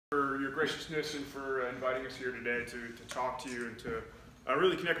graciousness and for inviting us here today to talk to you and to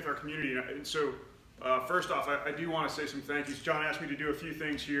really connect with our community. And so, first off, I do want to say some thank yous. John asked me to do a few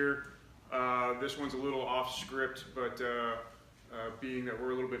things here. This one's a little off script, but being that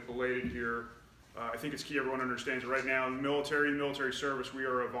we're a little bit belated here, I think it's key everyone understands that right now in military service, we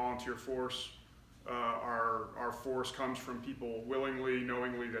are a volunteer force. Our force comes from people willingly,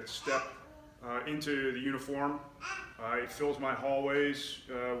 knowingly that step into the uniform. It fills my hallways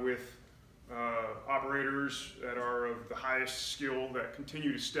with operators that are of the highest skill that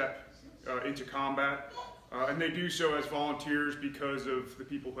continue to step into combat. And they do so as volunteers because of the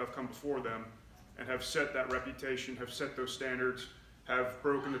people who have come before them and have set that reputation, have set those standards, have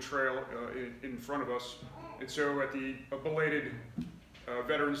broken the trail in front of us. And so at the belated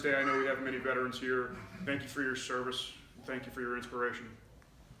Veterans Day, I know we have many veterans here. Thank you for your service. Thank you for your inspiration.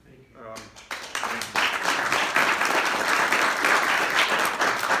 Thank you.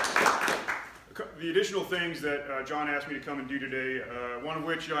 The additional things that John asked me to come and do today, one of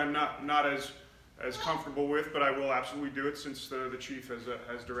which I'm not as comfortable with, but I will absolutely do it since the chief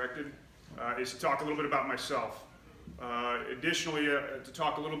has directed, is to talk a little bit about myself. Additionally, to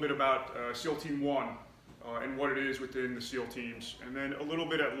talk a little bit about SEAL Team 1 and what it is within the SEAL teams, and then a little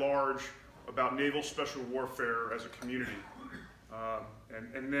bit at large about naval special warfare as a community.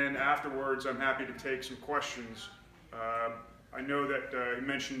 And then afterwards, I'm happy to take some questions. I know that you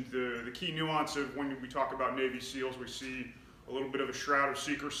mentioned the key nuance of when we talk about Navy SEALs, we see a little bit of a shroud of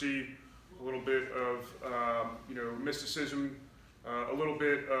secrecy, a little bit of mysticism, a little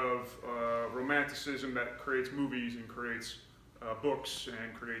bit of romanticism that creates movies and creates books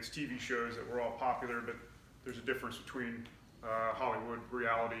and creates TV shows that were all popular, but there's a difference between Hollywood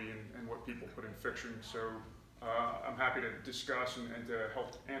reality and what people put in fiction. So I'm happy to discuss and to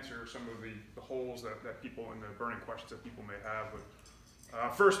help answer some of the holes that people and the burning questions that people may have.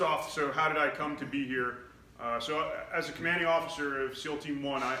 But first off, so how did I come to be here? So as a commanding officer of SEAL Team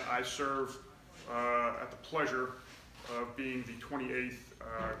 1, I serve at the pleasure of being the 28th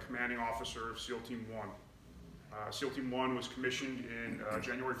commanding officer of SEAL Team 1. SEAL Team 1 was commissioned in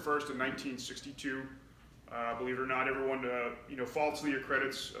January 1st of 1962. Believe it or not, everyone falsely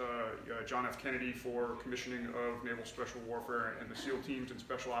accredits John F. Kennedy for commissioning of naval special warfare and the SEAL teams and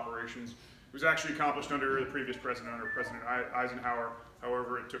special operations. It was actually accomplished under the previous president, under President Eisenhower.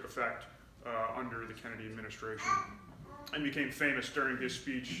 However, it took effect under the Kennedy administration and became famous during his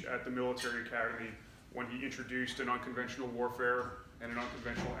speech at the military academy when he introduced an unconventional warfare and an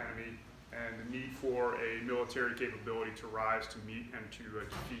unconventional enemy and the need for a military capability to rise to meet and to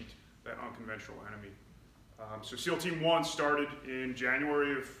defeat that unconventional enemy. So SEAL Team 1 started in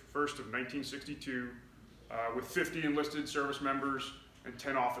January 1st of 1962 with 50 enlisted service members and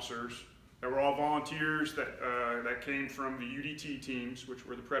 10 officers that were all volunteers that came from the UDT teams, which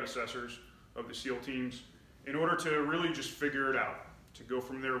were the predecessors of the SEAL teams, in order to really just figure it out, to go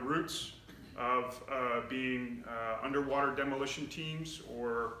from their roots of being underwater demolition teams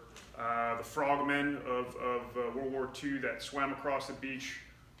or the frogmen of World War II that swam across the beach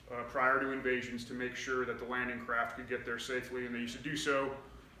prior to invasions to make sure that the landing craft could get there safely, and they used to do so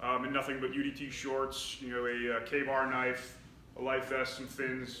in nothing but UDT shorts, a K-bar knife, a life vest, some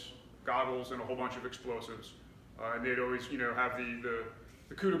fins, goggles, and a whole bunch of explosives. And they'd always, have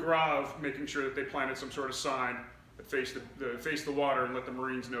the coup de grace of making sure that they planted some sort of sign that faced the water and let the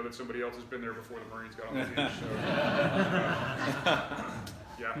Marines know that somebody else has been there before the Marines got on the beach. So,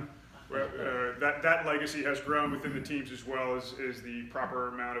 yeah. Well, that legacy has grown within the teams as well as the proper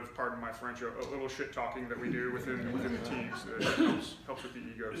amount of, pardon my French, a little shit talking that we do within the teams that helps with the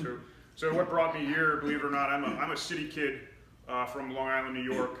ego. So what brought me here, believe it or not, I'm a city kid from Long Island, New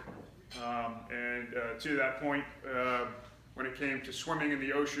York, and to that point, when it came to swimming in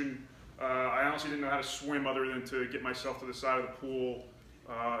the ocean, I honestly didn't know how to swim other than to get myself to the side of the pool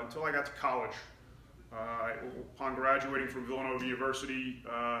until I got to college. Upon graduating from Villanova University,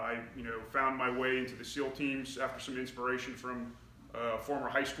 I found my way into the SEAL teams after some inspiration from a former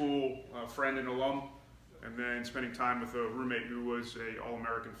high school friend and alum, and then spending time with a roommate who was an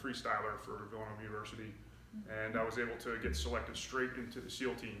All-American freestyler for Villanova University, and I was able to get selected straight into the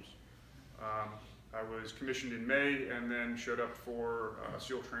SEAL teams. I was commissioned in May and then showed up for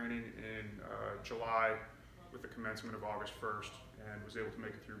SEAL training in July with the commencement of August 1st and was able to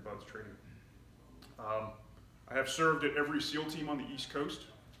make it through BUDS training. I have served at every SEAL team on the East Coast.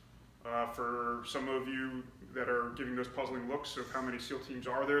 For some of you that are giving those puzzling looks of how many SEAL teams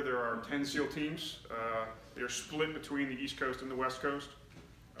are there are 10 SEAL teams. They are split between the East Coast and the West Coast.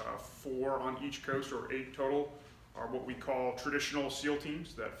 4 on each coast, or 8 total, are what we call traditional SEAL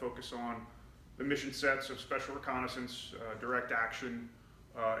teams that focus on the mission sets of special reconnaissance, direct action,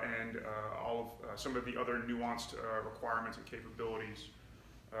 and all of some of the other nuanced requirements and capabilities.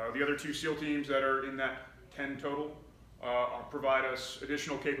 The other two SEAL teams that are in that 10 total provide us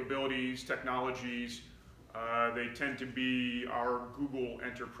additional capabilities, technologies. They tend to be our Google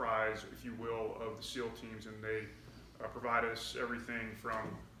enterprise, if you will, of the SEAL teams, and they provide us everything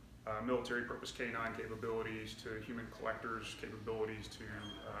from military purpose K9 capabilities to human collectors capabilities to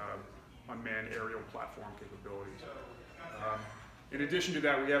unmanned aerial platform capabilities. In addition to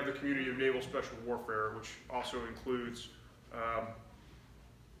that, we have the community of naval special warfare, which also includes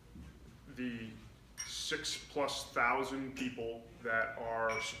the 6,000+ people that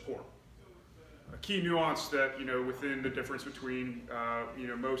are support. A key nuance that, within the difference between,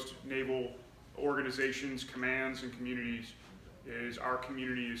 most naval organizations, commands, and communities is our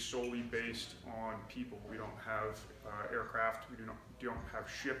community is solely based on people. We don't have aircraft, we don't have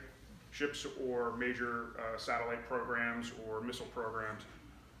ships or major satellite programs or missile programs.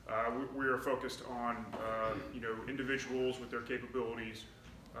 We are focused on, individuals with their capabilities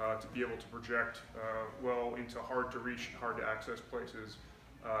to be able to project well into hard to reach, hard to access places,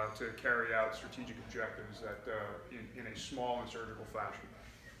 to carry out strategic objectives that in a small and surgical fashion.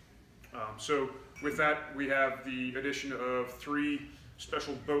 So with that, we have the addition of 3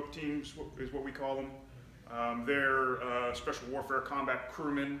 special boat teams, is what we call them. They're special warfare combat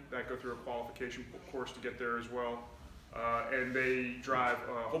crewmen that go through a qualification course to get there as well. And they drive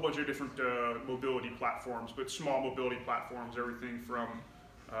a whole bunch of different mobility platforms, but small mobility platforms, everything from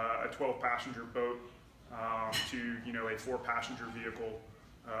a 12-passenger boat to a 4-passenger vehicle,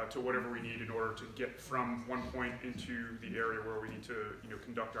 to whatever we need in order to get from one point into the area where we need to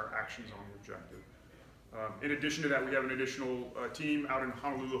conduct our actions on the objective. In addition to that, we have an additional team out in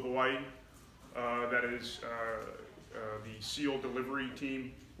Honolulu, Hawaii, that is the SEAL delivery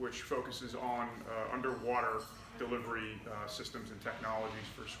team, which focuses on underwater delivery systems and technologies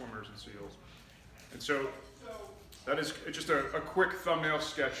for swimmers and SEALs. And so that is just a quick thumbnail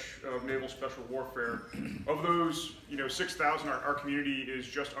sketch of naval special warfare. Of those, 6,000, our community is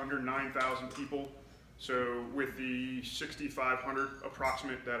just under 9,000 people. So with the 6,500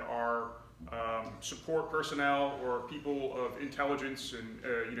 approximate that are support personnel or people of intelligence and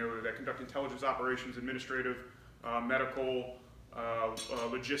that conduct intelligence operations, administrative, medical,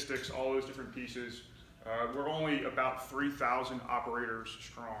 logistics, all those different pieces. We're only about 3,000 operators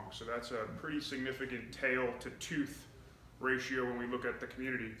strong, so that's a pretty significant tail to tooth ratio when we look at the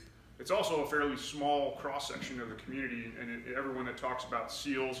community. It's also a fairly small cross-section of the community, and everyone that talks about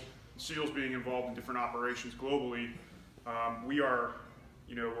SEALs being involved in different operations globally, we are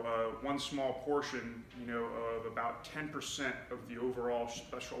one small portion of about 10% of the overall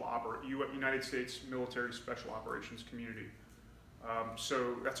United States military special operations community.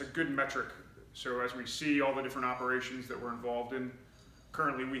 So that's a good metric. So as we see all the different operations that we're involved in,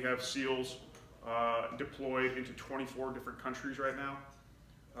 currently we have SEALs deployed into 24 different countries right now.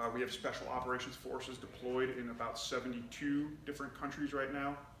 We have special operations forces deployed in about 72 different countries right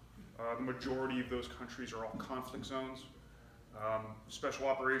now. The majority of those countries are all conflict zones. Special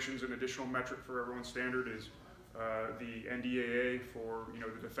operations, an additional metric for everyone's standard, is the NDAA for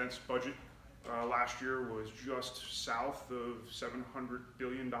the defense budget last year was just south of $700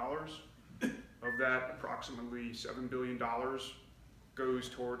 billion. Of that, approximately $7 billion goes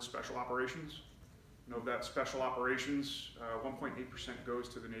towards special operations. And of that special operations, 1.8% goes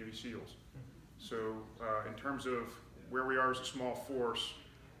to the Navy SEALs. So in terms of where we are as a small force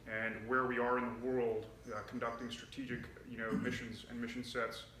and where we are in the world conducting strategic missions and mission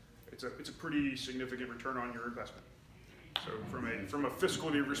sets, it's a pretty significant return on your investment. So from a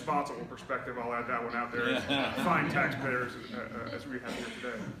fiscally responsible perspective, I'll add that one out there. Fine taxpayers as we have here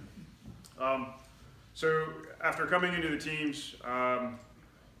today. So after coming into the teams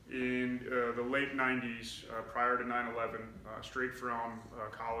in the late 90s, prior to 9/11, straight from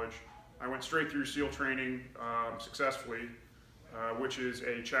college, I went straight through SEAL training successfully, which is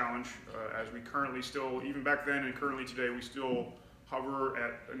a challenge, as we currently still, even back then and currently today, we still hover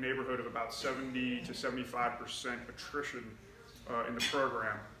at a neighborhood of about 70 to 75% attrition in the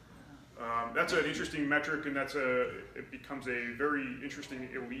program. That's an interesting metric, and it becomes a very interesting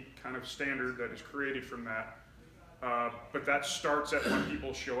elite kind of standard that is created from that. But that starts at when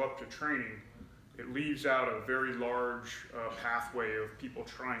people show up to training. It leaves out a very large pathway of people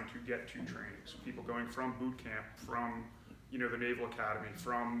trying to get to training. So people going from boot camp, from the Naval Academy,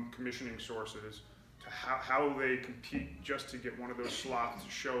 from commissioning sources, to how they compete just to get one of those slots to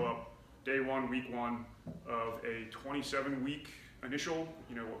show up day one, week one of a 27-week initial,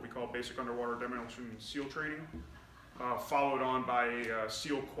 what we call basic underwater demolition SEAL training, followed on by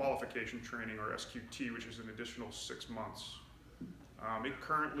SEAL qualification training, or SQT, which is an additional 6 months. It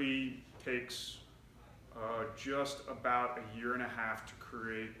currently takes just about a year and a half to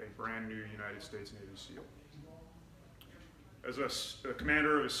create a brand new United States Navy SEAL. As a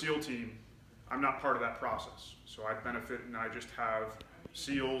commander of a SEAL team, I'm not part of that process. So I benefit, and I just have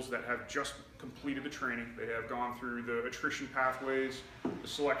SEALs that have just completed the training. They have gone through the attrition pathways, the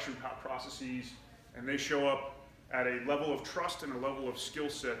selection processes, and they show up at a level of trust and a level of skill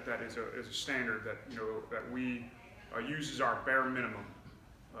set that is a standard that, that we use as our bare minimum,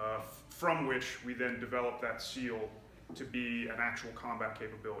 from which we then develop that SEAL to be an actual combat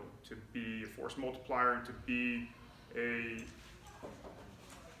capability, to be a force multiplier, and to be a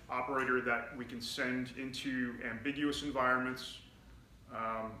operator that we can send into ambiguous environments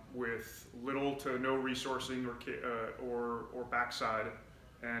with little to no resourcing or backside,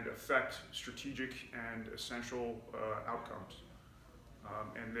 and affect strategic and essential outcomes.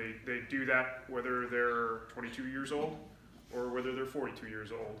 And they do that whether they're 22 years old or whether they're 42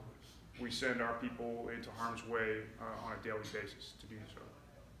 years old. We send our people into harm's way on a daily basis to do so.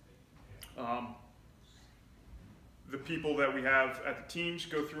 The people that we have at the teams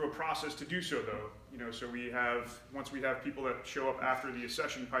go through a process to do so, though. So once we have people that show up after the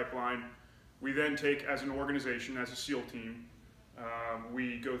accession pipeline, we then take, as an organization, as a SEAL team,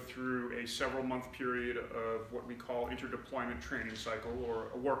 we go through a several-month period of what we call interdeployment training cycle, or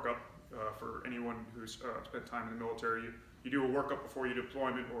a workup. For anyone who's spent time in the military, you do a workup before your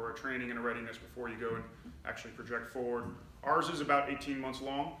deployment, or a training and a readiness before you go and actually project forward. Ours is about 18 months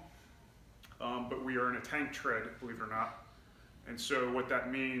long. But we are in a tank tread, believe it or not. And so what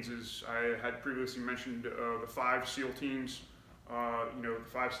that means is, I had previously mentioned the 5 SEAL teams. The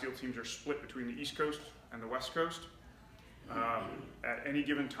 5 SEAL teams are split between the East Coast and the West Coast. At any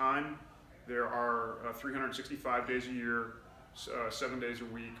given time, there are 365 days a year, 7 days a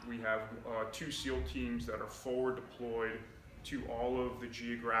week. We have 2 SEAL teams that are forward deployed to all of the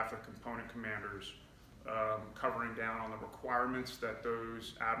geographic component commanders, covering down on the requirements that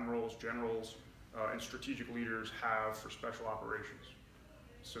those admirals, generals, and strategic leaders have for special operations.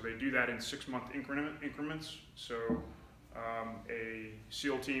 So they do that in 6-month increments. So a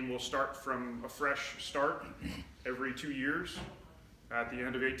SEAL team will start from a fresh start every 2 years. At the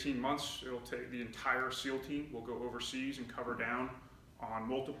end of 18 months, it'll take the entire SEAL team will go overseas and cover down on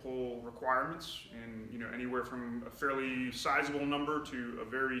multiple requirements, in anywhere from a fairly sizable number to a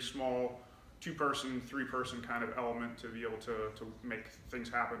very small 2-person, 3-person kind of element to be able to make things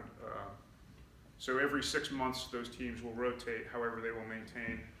happen. So every 6 months, those teams will rotate. However, they will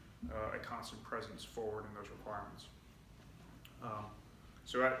maintain a constant presence forward in those requirements.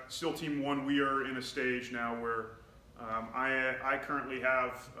 So at SEAL Team 1, we are in a stage now where I currently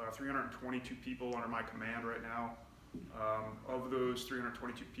have 322 people under my command right now. Of those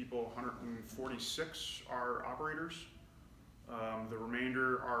 322 people, 146 are operators. The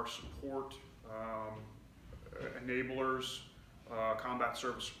remainder are support, enablers, combat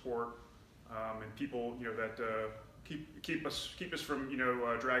service support, and people that keep us from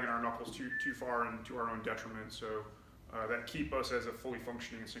dragging our knuckles too far and to our own detriment. So that keep us as a fully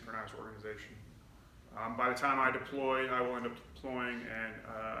functioning and synchronized organization. By the time I deploy, I will end up deploying and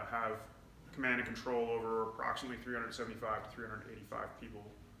have command and control over approximately 375 to 385 people,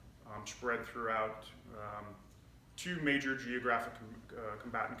 spread throughout 2 major geographic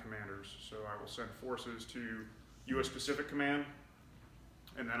combatant commanders. So I will send forces to U.S. Pacific Command,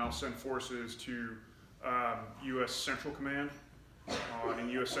 and then I'll send forces to U.S. Central Command. In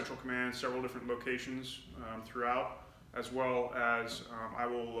U.S. Central Command, several different locations throughout, as well as I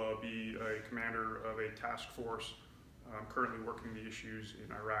will be a commander of a task force currently working the issues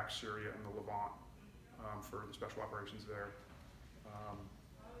in Iraq, Syria, and the Levant for the special operations there.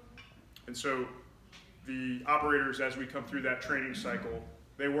 And so the operators, as we come through that training cycle,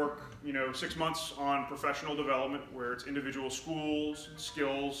 they work 6 months on professional development, where it's individual schools,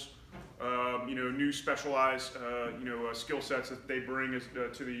 skills, new specialized skill sets that they bring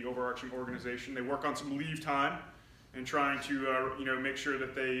to the overarching organization. They work on some leave time and trying to make sure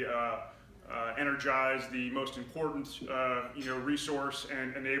that they energize the most important resource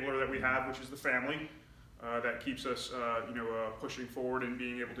and enabler that we have, which is the family, that keeps us pushing forward and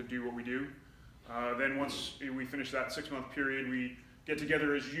being able to do what we do. Then once we finish that 6-month period, we get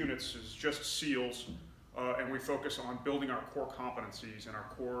together as units, as just SEALs, and we focus on building our core competencies and our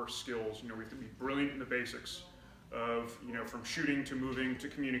core skills. We have to be brilliant in the basics of from shooting to moving to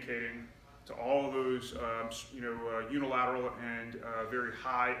communicating, to all of those unilateral and very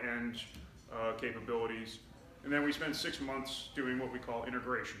high-end capabilities. And then we spend 6 months doing what we call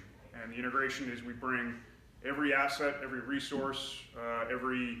integration. And the integration is we bring every asset, every resource,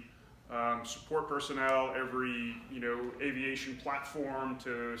 every support personnel, every aviation platform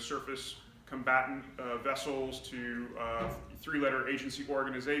to surface combatant vessels to three-letter agency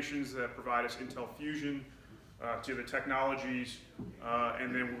organizations that provide us intel fusion, to the technologies,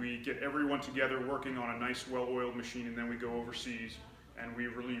 and then we get everyone together working on a nice well-oiled machine, and then we go overseas and we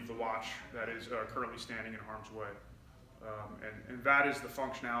relieve the watch that is currently standing in harm's way. And that is the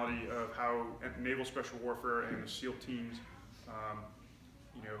functionality of how Naval Special Warfare and the SEAL teams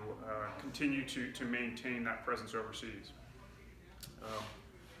continue to maintain that presence overseas.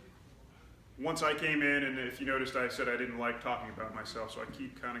 Once I came in, and if you noticed, I said I didn't like talking about myself, so I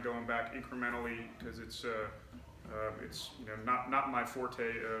keep kind of going back incrementally because it's not my forte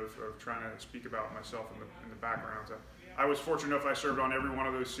of trying to speak about myself in the background. I was fortunate enough I served on every one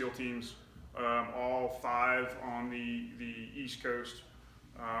of those SEAL teams, all 5 on the East Coast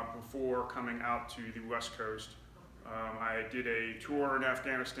before coming out to the West Coast. I did a tour in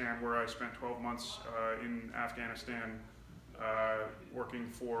Afghanistan where I spent 12 months in Afghanistan working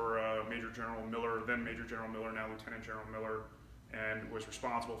for Major General Miller, then Major General Miller, now Lieutenant General Miller, and was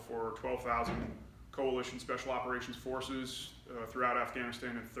responsible for 12,000 coalition special operations forces throughout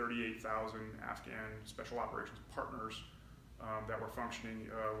Afghanistan and 38,000 Afghan special operations partners that were functioning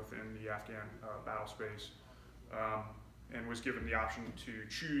within the Afghan battle space, and was given the option to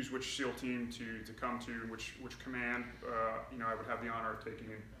choose which SEAL team to come to, which command I would have the honor of taking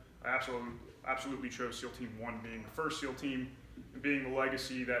in. I absolutely chose SEAL Team 1, being the first SEAL team, and being the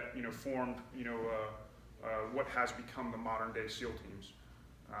legacy that formed what has become the modern day SEAL teams.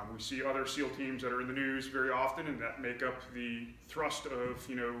 We see other SEAL teams that are in the news very often, and that make up the thrust of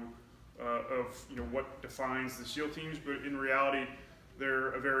what defines the SEAL teams. But in reality,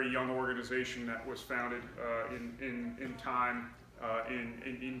 they're a very young organization that was founded in time,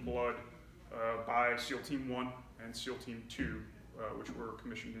 in blood, by SEAL Team 1 and SEAL Team 2, which were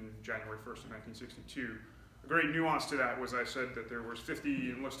commissioned in January 1st of 1962. A great nuance to that was I said that there was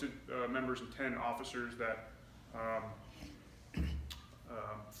 50 enlisted members and 10 officers that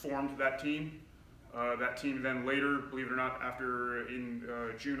formed that team. That team then later, believe it or not, in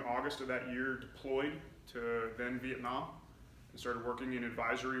June, August of that year, deployed to then Vietnam and started working in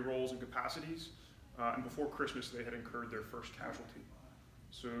advisory roles and capacities. And before Christmas, they had incurred their first casualty.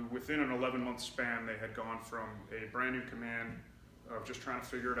 So within an 11-month span, they had gone from a brand new command of just trying to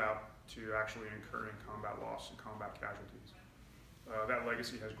figure it out to actually incurring combat loss and combat casualties. That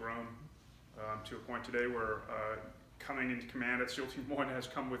legacy has grown to a point today where coming into command at SEAL Team 1 has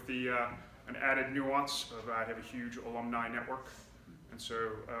come with an added nuance of I have a huge alumni network. And so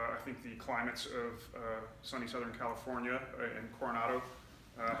I think the climates of sunny Southern California and Coronado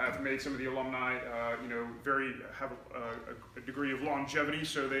have made some of the alumni, have a degree of longevity,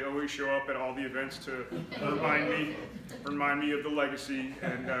 so they always show up at all the events to remind me of the legacy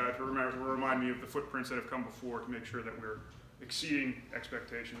and to remind me of the footprints that have come before, to make sure that we're exceeding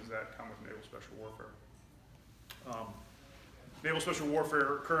expectations that come with Naval Special Warfare. Naval Special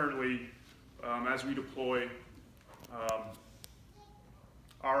Warfare currently, as we deploy,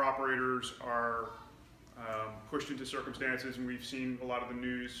 our operators are pushed into circumstances, and we've seen a lot of the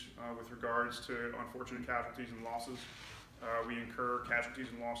news with regards to unfortunate casualties and losses. We incur casualties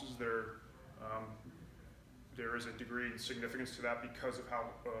and losses. There is a degree of significance to that because of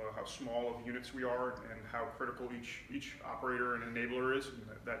how small of units we are and how critical each operator and enabler is in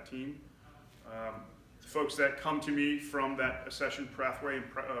that team. The folks that come to me from that accession pathway and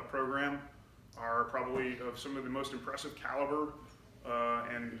program are probably of some of the most impressive caliber,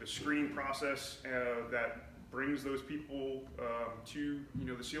 and the screening process that brings those people to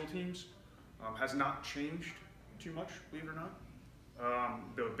the SEAL teams has not changed too much, believe it or not.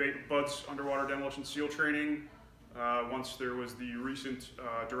 The BUDS underwater demolition SEAL training, once there was the recent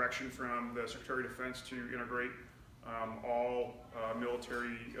direction from the Secretary of Defense to integrate all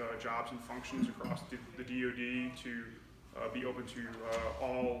military jobs and functions across the DoD to be open to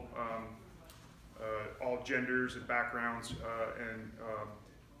all genders and backgrounds, and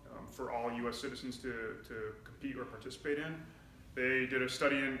for all U.S. citizens to compete or participate in. They did a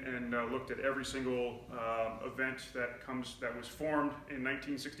study and looked at every single event that was formed in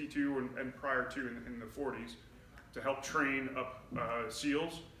 1962 and prior to in the 40s to help train up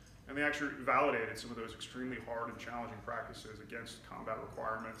SEALs, and they actually validated some of those extremely hard and challenging practices against combat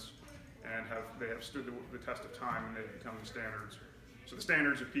requirements, and they have stood the test of time, and they've become the standards. So the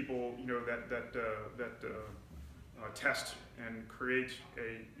standards of people that test and create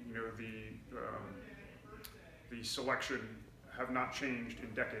the selection have not changed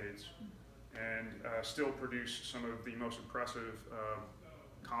in decades, and still produce some of the most impressive,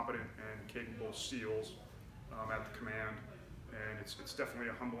 competent, and capable SEALs at the command. and it's definitely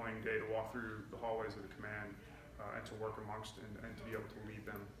a humbling day to walk through the hallways of the command and to work amongst and to be able to lead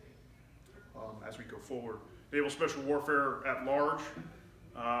them as we go forward. Naval Special Warfare at large,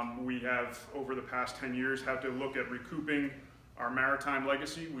 we have over the past 10 years had to look at recouping our maritime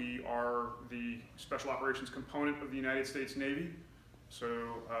legacy. We are the special operations component of the United States Navy. So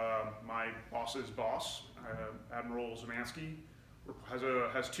my boss's boss, Admiral Zemansky,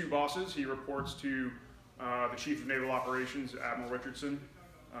 has two bosses. He reports to the Chief of Naval Operations, Admiral Richardson,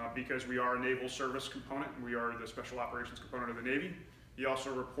 because we are a naval service component. We are the special operations component of the Navy. He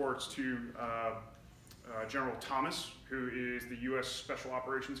also reports to General Thomas, who is the U.S. Special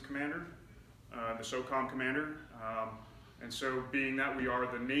Operations Commander, the SOCOM commander. And so being that we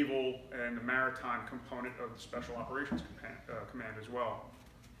are the naval and the maritime component of the Special Operations Command as well.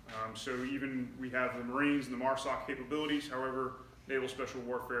 So even we have the Marines and the MARSOC capabilities, however, Naval Special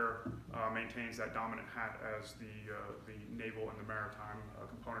Warfare maintains that dominant hat as the naval and the maritime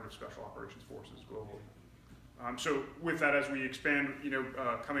component of Special Operations Forces globally. So with that, as we expand,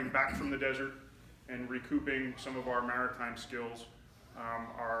 coming back from the desert and recouping some of our maritime skills,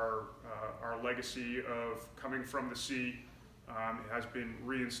 our legacy of coming from the sea has been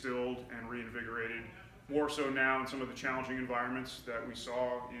reinstilled and reinvigorated, more so now in some of the challenging environments that we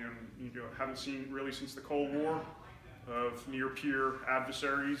saw haven't seen really since the Cold War, of near-peer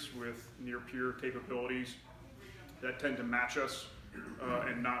adversaries with near-peer capabilities that tend to match us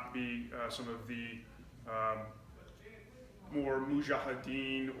and not be some of the more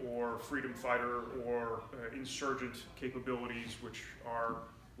mujahideen or freedom fighter or insurgent capabilities, which are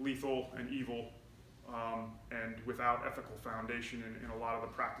lethal and evil and without ethical foundation in a lot of the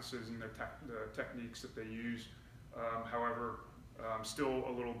practices and the techniques that they use. However, still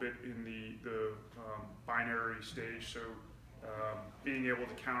a little bit in the binary stage, so being able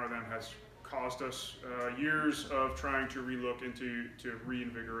to counter them has caused us years of trying to relook into to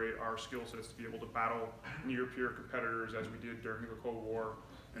reinvigorate our skill sets to be able to battle near-peer competitors as we did during the Cold War,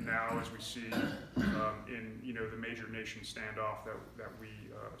 and now as we see in the major nation standoff that we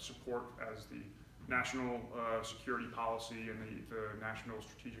support as the national security policy and the national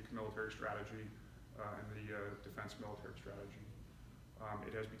strategic military strategy and the defense military strategy.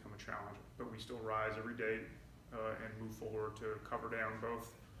 It has become a challenge, but we still rise every day and move forward to cover down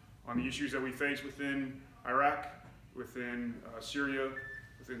both on the issues that we face within Iraq, within Syria,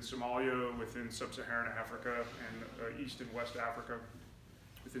 within Somalia, within Sub-Saharan Africa and East and West Africa,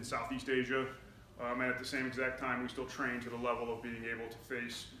 within Southeast Asia, and at the same exact time we still train to the level of being able to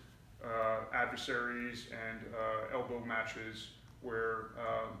face adversaries and elbow matches where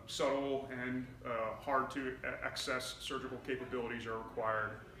subtle and hard to access surgical capabilities are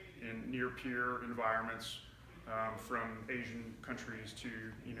required in near-peer environments, from Asian countries to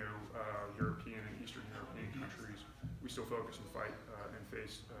European and Eastern European countries. We still focus and fight and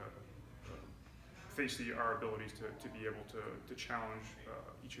face our abilities to be able to challenge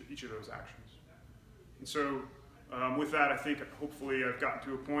each of those actions. And so with that, I think hopefully I've gotten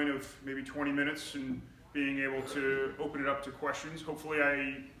to a point of maybe 20 minutes and being able to open it up to questions. Hopefully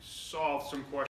I solved some questions.